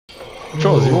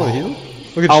Charles, you want to heal?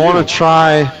 Look at I you. want to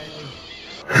try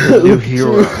the new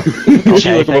hero.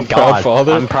 Okay, thank God.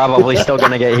 Father. I'm probably still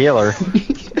gonna get healer.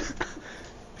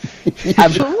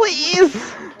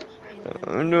 Please!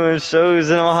 I'm doing shows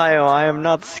in Ohio. I am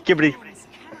not skibbity.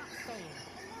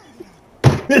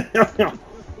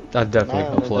 I definitely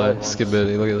can play.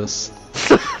 Skibidi, look at this.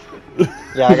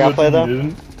 Yeah, I gotta play though.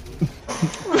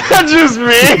 That's just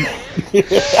me!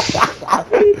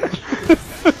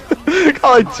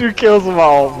 Got like 2 kills of my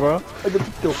own, bro. It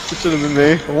should have been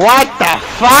me. What the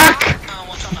fuck?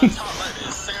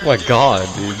 Oh my God,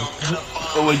 dude.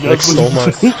 Oh my God. Nick stole my.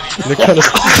 Nick kind of.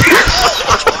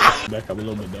 Back up a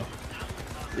little bit though.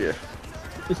 Yeah.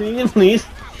 Just again, please.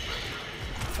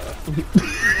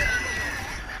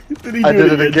 I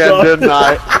did it again, didn't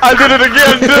I? I did it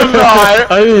again, didn't I?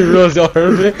 I didn't even realize y'all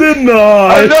heard me. Didn't I?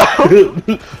 I know!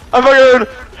 I fucking heard.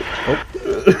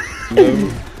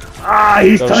 No. Ah,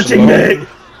 he's touching me!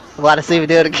 Glad to see me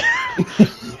do it again.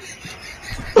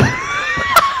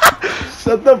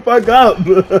 Shut the fuck up!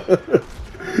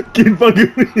 Keep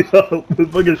fucking me up.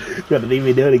 Fucking gotta leave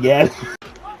me do it again.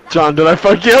 John, did I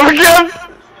fuck you up again?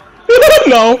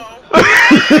 No.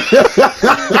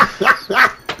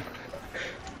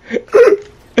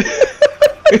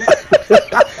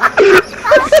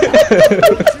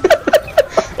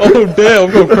 Oh damn,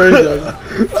 I'm going crazy.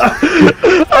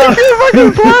 I can't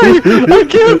fucking play! I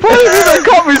can't play because they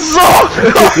caught me soft!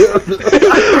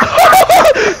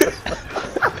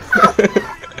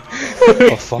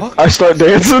 The fuck? I start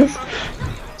dancing?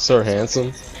 Sir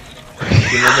Handsome.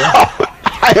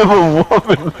 I am a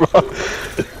woman, bro.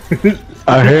 A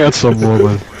handsome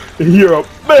woman. You're a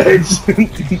bitch!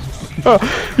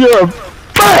 You're a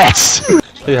bitch!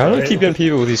 Hey, how do I keep getting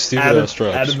people with these stupid ass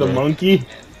traps? Out of the bro? monkey?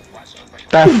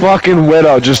 That fucking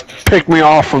widow just picked me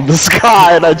off from the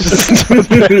sky and I just stood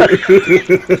there.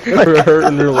 Ever hurt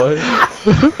in your life?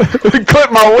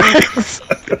 Clip my wings!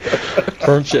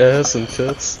 Burnt your ass and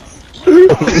tits? Yo!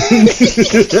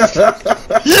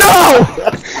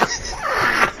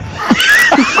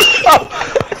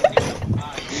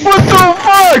 What the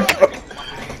fuck?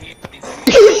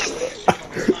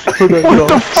 What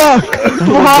the fuck?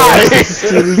 Why?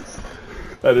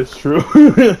 That is true.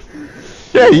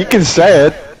 Yeah, you can say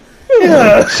it.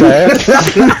 Yeah. Say it.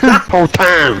 Whole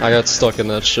time. I got stuck in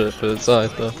that shit, but it's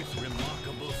alright though.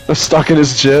 I'm stuck in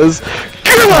his jizz.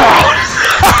 Get out!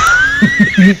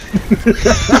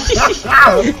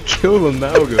 Kill the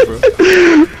Malga, bro.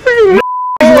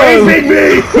 Raping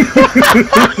me!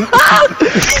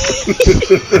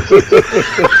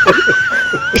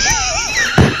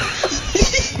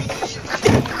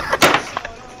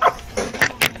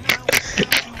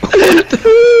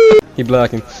 He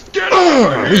blacking. Get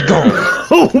on! He gone!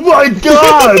 Oh my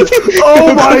God!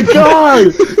 Oh my God!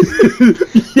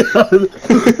 Yeah,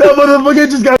 that motherfucker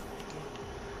just got.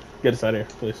 Get us out of here,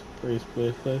 please, please,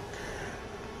 please, please.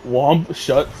 Womp,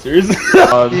 shut, seriously?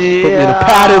 Put me in a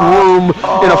padded room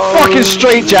in a fucking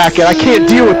straitjacket. I can't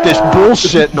deal with this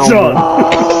bullshit no more.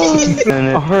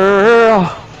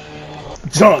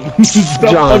 John,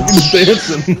 stop John. fucking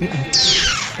dancing.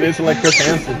 Dancing like Chris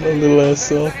Hansen. A little ass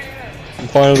self. I'm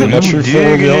finally my true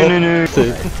form, y'all.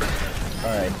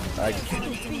 Alright,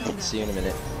 I'll see you in a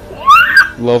minute.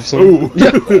 Love some. Ooh.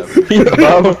 Yeah.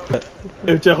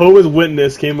 If Jehovah's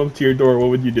Witness came up to your door, what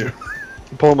would you do?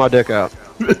 Pulling my dick out.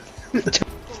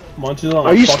 Munches on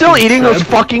Are you still eating those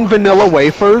fucking vanilla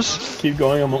wafers? Keep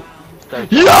going, I'm.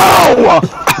 Yo!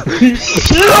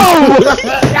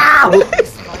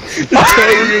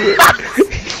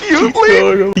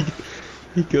 Yo!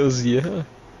 He goes, yeah.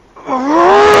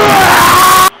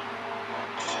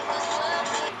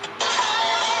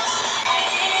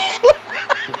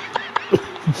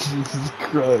 Jesus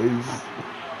Christ.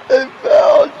 I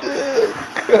found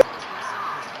it!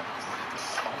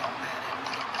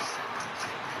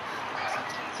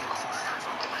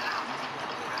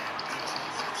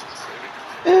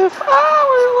 If I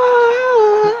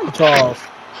were Charles.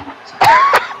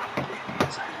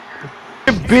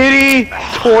 bitty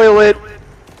toilet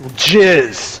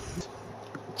jizz.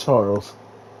 Charles.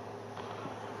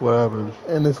 What happened?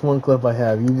 In this one clip I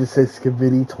have, you just say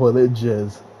skibidi toilet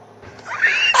jizz.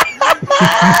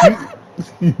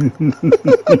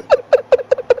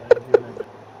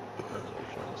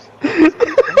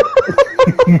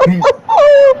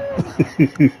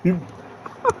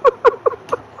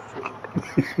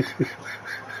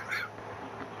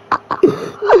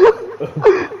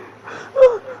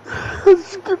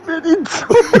 Skibidi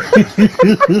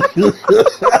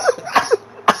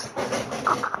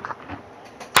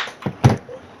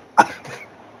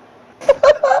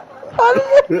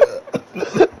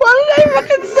Why did I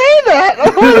fucking say that?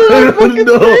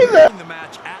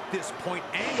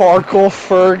 Farkle,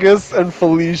 Fergus, and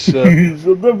Felicia.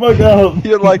 Shut the fuck up.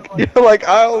 You're like,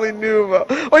 I only knew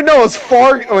about. Wait, no, it's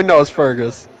it's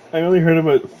Fergus. I only heard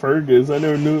about Fergus. I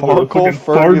never knew about Farkle, fucking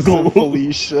Fergus, Farkle. and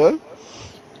Felicia.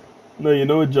 No, you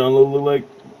know what John look like?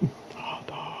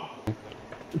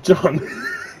 John.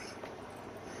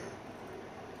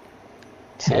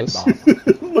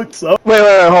 Looks up. Wait,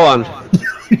 hold on.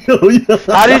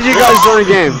 How did you guys join a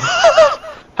game?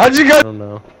 How did you guys? I don't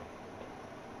know.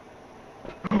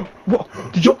 What?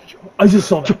 Did you? I just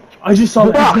saw that. I just saw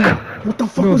that. What the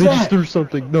fuck was they that? just threw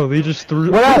something. No, they just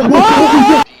threw. What?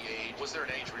 Was there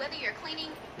an age Whether you're cleaning.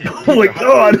 Oh my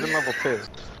god. Even level 2.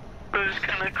 We're just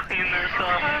gonna clean this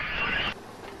off.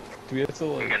 Do we have to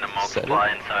like I'm gonna set multiply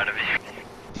it? inside of you.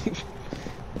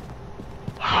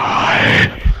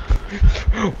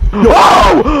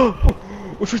 Whoa!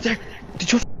 What's right there?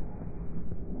 Did you?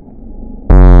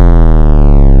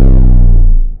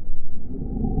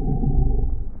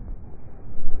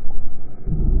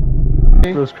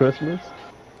 It was Christmas.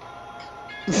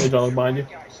 Hey, John, look behind you.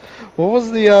 What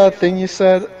was the thing you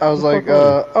said? I was like,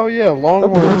 oh yeah,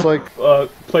 Longhorns like.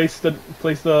 Place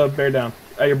the bear down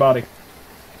at your body.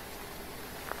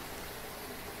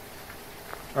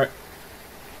 Alright.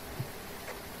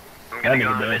 I'm gonna That go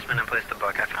nigga in the dead. basement and place the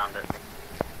book. I found it.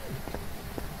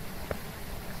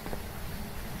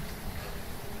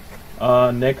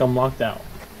 Nick, I'm locked out.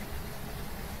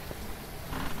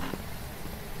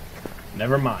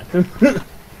 Never mind.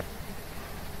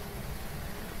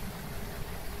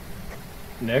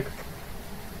 Nick?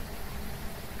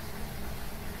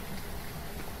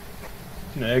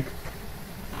 Nick?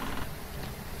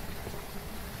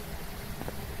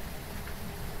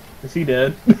 Is he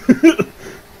dead?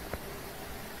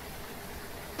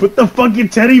 Put the fucking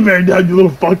teddy bear down, you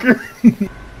little fucker!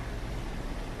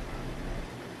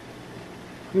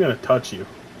 I'm gonna touch you.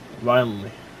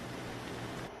 Violently.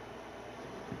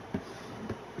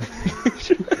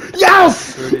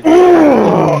 Yes!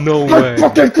 Oh, no way.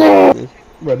 Fucking go!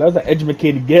 Bro, that was an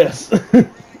educated guess.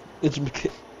 It's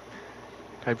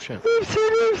type shit.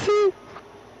 Oopsie.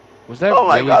 Was that Oh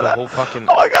my really God, the that- whole fucking...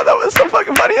 Oh my god, that was so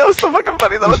fucking funny. That was so fucking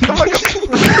funny. That was so fucking.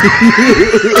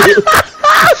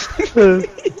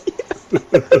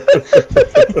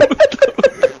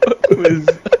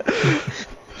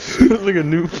 It's like a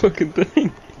new fucking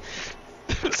thing.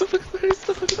 It's so fucking funny. It's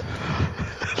so fucking funny.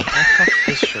 I fucked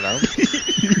this shit out.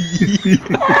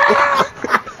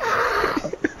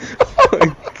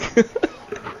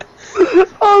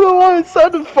 I don't know why it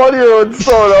sounded funnier when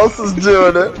someone else is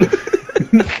doing it.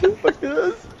 The fucking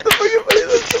funny.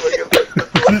 That's so fucking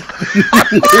funny.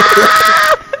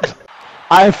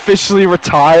 I officially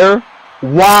retire.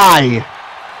 Why?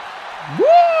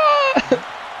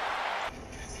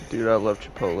 Dude, I love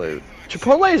Chipotle.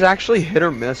 Chipotle is actually hit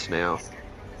or miss now.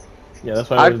 Yeah, that's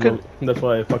why that's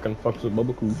why I fucking fucks with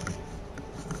Bubba Coo.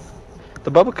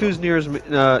 The Bubba Coo's nears me.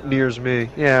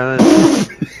 Yeah. That's,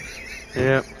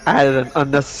 yeah. I added an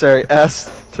unnecessary S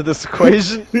to this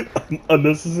equation.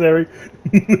 Unnecessary.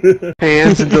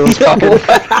 Hands into those fucking.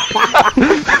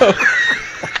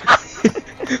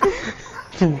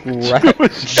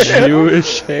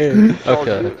 Jewish hand.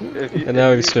 Okay. If you- And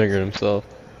now he's fingering himself.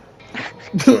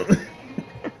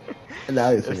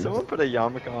 Now If someone put a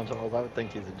yarmulke on top, I would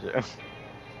think he's a Jew.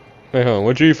 Hey, hold on.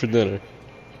 What'd you eat for dinner?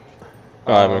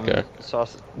 Oh, I'm okay.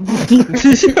 Sausage.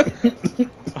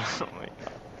 Oh my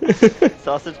god.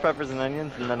 Sausage, peppers, and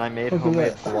onions, and then I made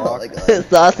homemade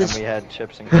guac. And we had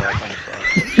chips and guac on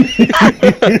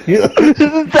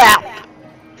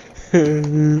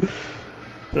the side.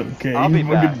 Okay. I'll be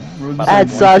back. Add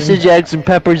sausage, eggs, and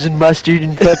peppers and mustard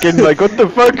and fucking like, what the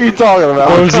fuck are you talking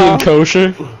about? Was he in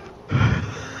kosher?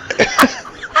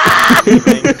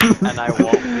 And I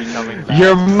won't be coming back.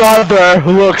 Your mother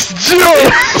looks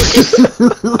Jewish!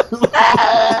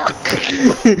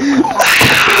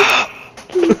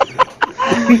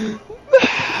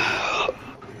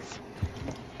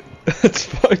 That's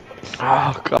fine.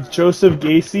 Oh god. Joseph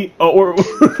Gacy. Oh, or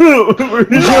Joe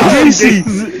Gacy!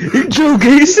 Joe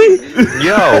Gacy?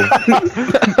 Yo!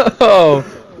 Oh.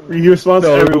 He responds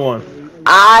to everyone.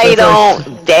 I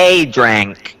don't day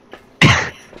drink.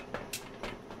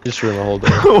 Just ruined my whole day.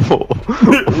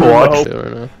 What? Yeah,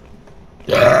 right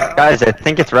now. Guys, I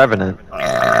think it's Revenant.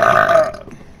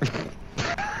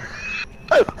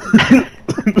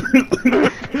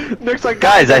 Nick's like,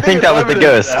 Guys, I think that was the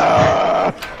ghost.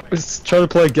 Let's try to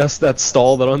play guess that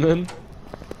stall that I'm in.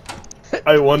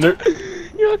 I wonder.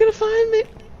 You're not gonna find me.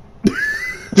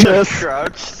 Just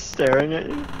crouched, staring at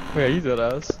you. Wait, are you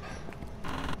deadass?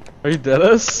 Are you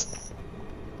deadass?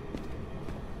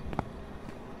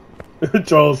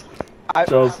 Charles.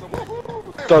 Charles.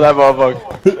 Throw that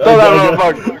motherfucker. Throw that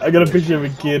motherfucker. I got a picture of a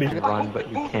kitty. You run, but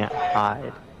you can't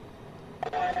hide.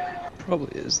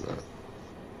 Probably is that.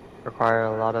 Require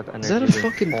a lot of energy that a to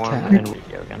fucking form cat? and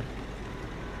video game.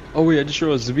 Oh wait, I just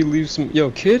realized, did we leave some-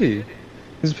 Yo, kitty!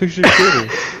 There's a picture of kitty.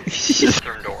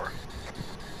 Third door.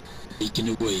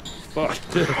 Fuck.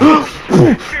 Get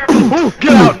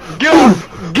out! Get out!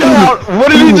 Get out!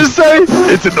 What did he just say?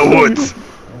 It's in the woods.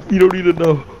 You don't need to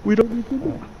know. We don't need to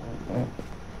know.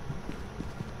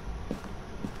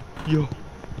 Yo,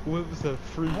 what was that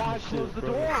freaky Why shit, close the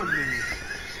bro? door on me?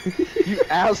 You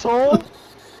asshole!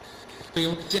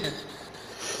 Yep.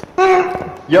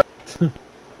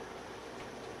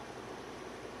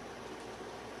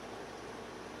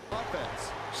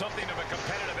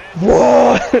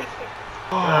 What?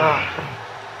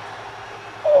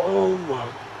 Oh my.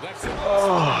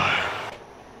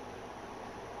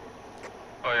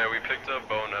 Oh yeah, we picked up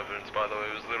bone evidence, by the way.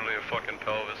 It was literally a fucking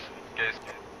pelvis. Guys.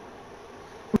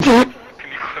 Can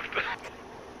you clip that?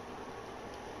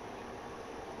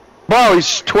 Bro,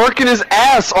 he's twerking his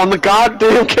ass on the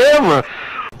goddamn camera.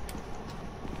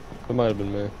 That might have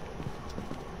been me.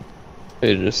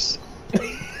 Hey, just.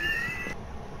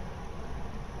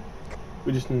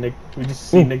 We just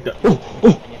see Nick the-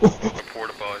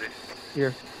 Porta potty.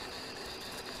 Here.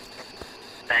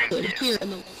 Thank you.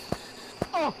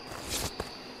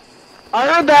 I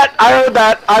heard that. I heard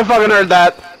that. I fucking heard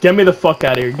that. Get me the fuck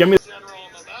out of here. Get me.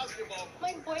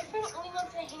 My boyfriend only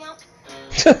wants to hang out.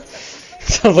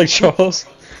 Sounds like Charles.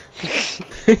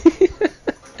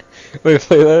 Wait,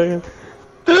 play that again.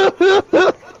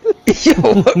 Yo,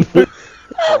 what?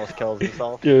 Charles kills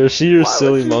himself. Yo, is she your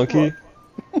silly monkey?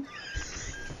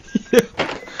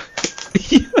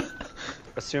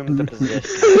 Assume the position.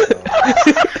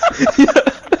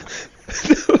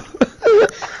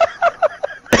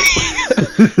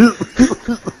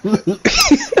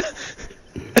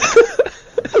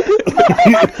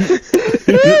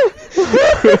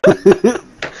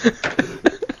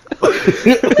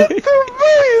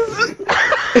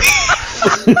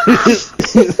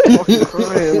 Fucking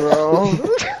crying, bro.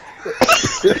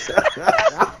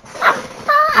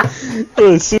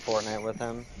 Fortnite with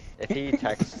him. If he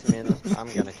texts me, I'm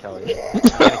gonna kill you. I'm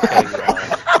gonna kill you all.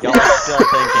 Y'all are still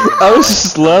thinking. I was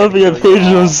just laughing at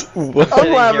Pedro's. What?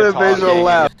 I'm laughing at Pedro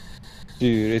laugh.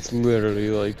 Dude, it's literally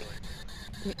like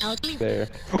there.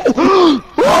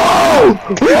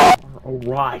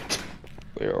 Alright.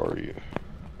 Where are you?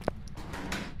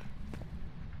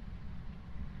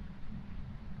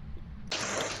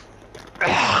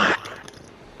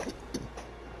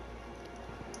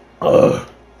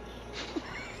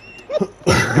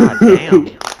 God damn.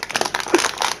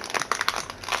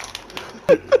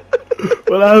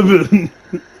 What happened?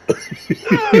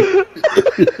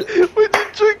 When you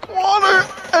drink water,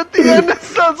 at the end it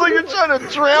sounds like you're trying to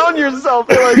drown yourself.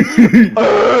 You're like,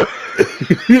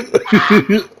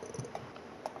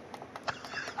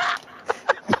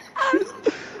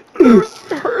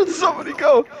 heard somebody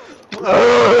go.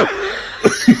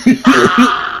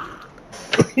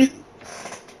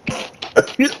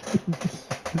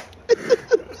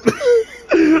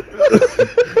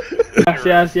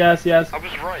 Yes. I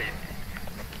was right.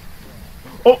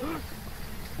 Oh.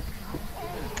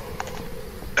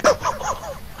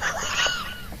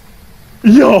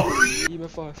 Yo.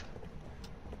 EMF5.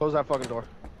 Close that fucking door.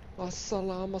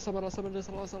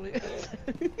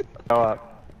 Go up.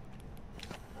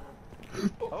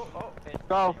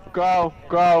 Go, go,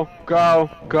 go, go,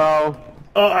 go.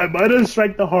 Oh, I might have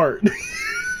struck the heart.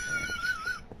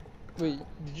 Wait,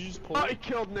 did you just pull? Oh, it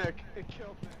killed Nick. It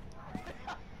killed Nick.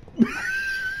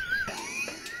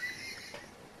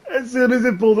 As soon as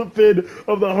it pulled the pin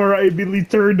of the heart, I immediately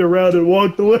turned around and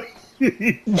walked away.